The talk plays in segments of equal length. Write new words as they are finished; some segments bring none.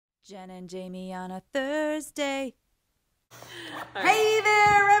Jen and Jamie on a Thursday. Hey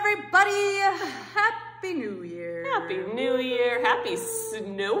there, everybody! Happy New Year! Happy New Year! Happy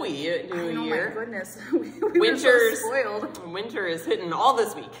snowy New Year! Oh my goodness, we were so spoiled. Winter is hitting all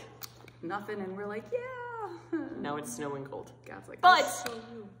this week. Nothing, and we're like, yeah. Now it's snowing cold. God's like, but so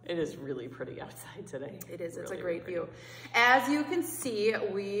it is really pretty outside today. it is. It's really, a great really view. As you can see,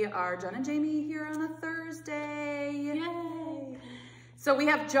 we are Jen and Jamie here on a Thursday. Yay! So we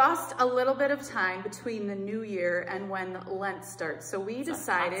have just a little bit of time between the New Year and when Lent starts. So we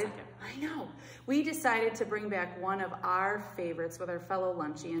decided, we decided to bring back one of our favorites with our fellow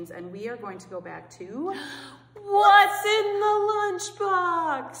lunchians, and we are going to go back to What's in the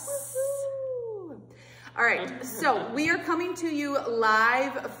Lunchbox? All right, so we are coming to you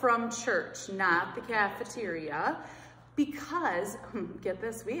live from church, not the cafeteria, because, get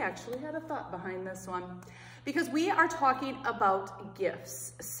this, we actually had a thought behind this one. Because we are talking about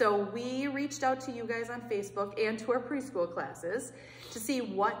gifts. So we reached out to you guys on Facebook and to our preschool classes to see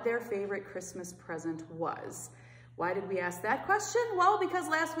what their favorite Christmas present was. Why did we ask that question? Well, because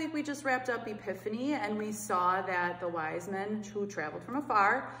last week we just wrapped up Epiphany and we saw that the wise men who traveled from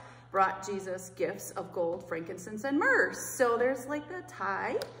afar brought Jesus gifts of gold, frankincense, and myrrh. So there's like a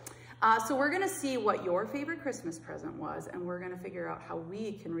tie. So we're gonna see what your favorite Christmas present was, and we're gonna figure out how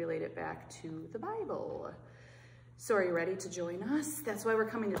we can relate it back to the Bible. So are you ready to join us? That's why we're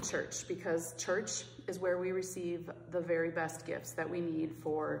coming to church, because church is where we receive the very best gifts that we need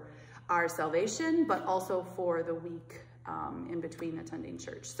for our salvation, but also for the week in between attending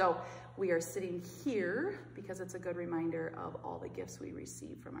church. So we are sitting here because it's a good reminder of all the gifts we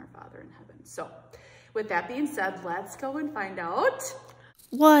receive from our Father in heaven. So with that being said, let's go and find out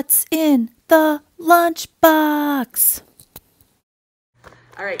What's in the lunchbox?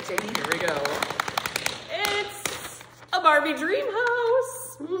 All right, Jamie. Here we go. It's a Barbie dream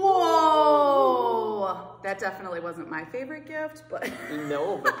house. Whoa! That definitely wasn't my favorite gift, but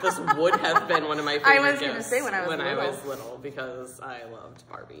No, but this would have been one of my favorite I was going to gifts say when I was little because I loved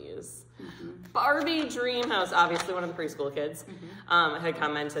Barbies. Barbie Dream House, obviously one of the preschool kids, had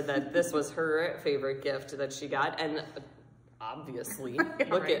commented that this was her favorite gift that she got, and obviously,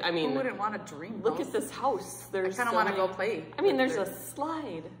 look at, I mean, who wouldn't want a dream look house? at this house. There's I kind of want to go play. I mean, there's a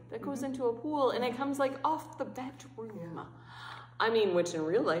slide that goes into a pool, and it comes like off the bedroom. Yeah. I mean, which in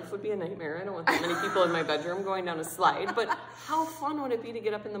real life would be a nightmare. I don't want that many people in my bedroom going down a slide, but how fun would it be to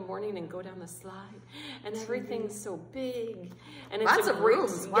get up in the morning and go down the slide? And everything's so big. And it's Lots a of great,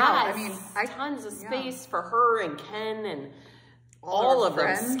 rooms. Wow. Yes, I mean, tons of space for her and Ken and all of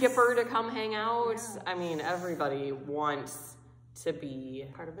them. Skipper to come hang out. Yeah. I mean, everybody wants to be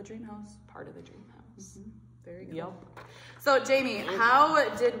part of the dream house. Part of the dream house. Very cool. Yep. So, Jamie, how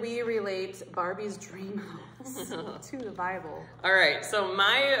did we relate Barbie's dream house to the Bible? All right, so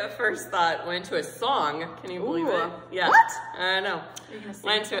my first thought went to a song. Can you believe it? Yeah. What? I know. Are you gonna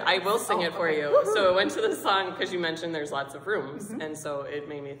sing it? I will sing it for you. Woo-hoo. So it went to the song because you mentioned there's lots of rooms, and so it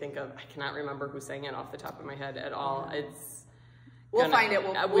made me think of, I cannot remember who sang it off the top of my head at all. It's We'll find it.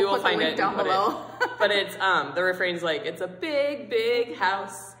 We will put find the link it down below. But it's the refrain's like, it's a big, big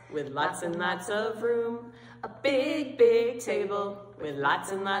house with lots and lots of room. A big, big table with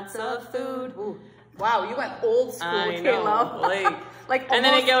lots and lots of food. Ooh. Wow, you went old school, I know, Caleb. like and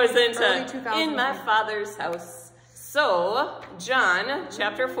then it goes into in my father. Father's house. So John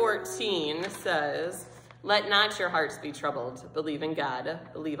chapter 14 says, "Let not your hearts be troubled. Believe in God.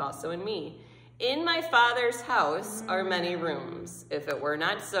 Believe also in me. In my Father's house are many rooms. If it were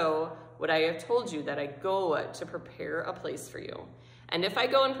not so, would I have told you that I go to prepare a place for you? And if I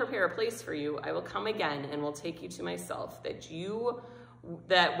go and prepare a place for you, I will come again and will take you to myself,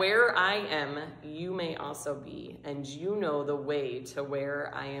 that where I am, you may also be, and you know the way to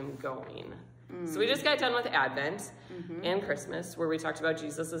where I am going." So we just got done with Advent and Christmas, where we talked about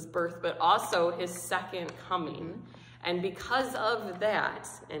Jesus's birth, but also his second coming. And because of that,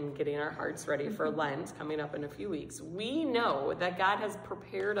 and getting our hearts ready for Lent coming up in a few weeks, we know that God has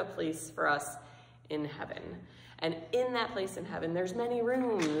prepared a place for us in heaven. And in that place in heaven, there's many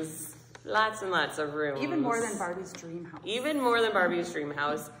rooms, lots and lots of rooms. Even more than Barbie's dream house. Even more than Barbie's dream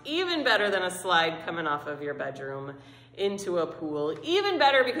house. Even better than a slide coming off of your bedroom into a pool. Even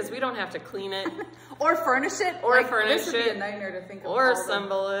better because we don't have to clean it. Or furnish it. Or furnish this would be a nightmare to think of. Or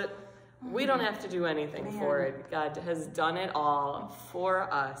assemble it. We don't have to do anything for Man. it. God has done it all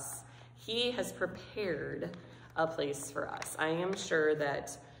for us. He has prepared a place for us. I am sure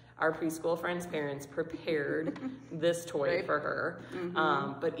that our preschool friend's parents prepared this toy for her.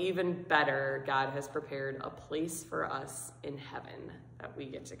 But even better, God has prepared a place for us in heaven that we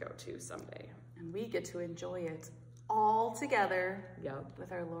get to go to someday. And we get to enjoy it all together Yep.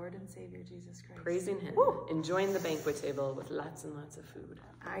 with our Lord and Savior Jesus Christ. Praising Him, Woo! enjoying the banquet table with lots and lots of food.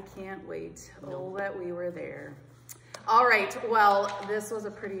 I can't wait. Oh, that we were there. All right. Well, this was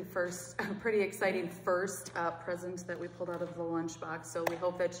a pretty exciting first present that we pulled out of the lunchbox. So we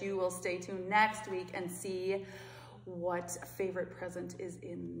hope that you will stay tuned next week and see what favorite present is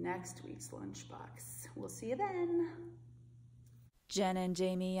in next week's lunchbox. We'll see you then. Jen and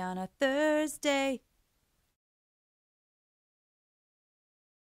Jamie on a Thursday.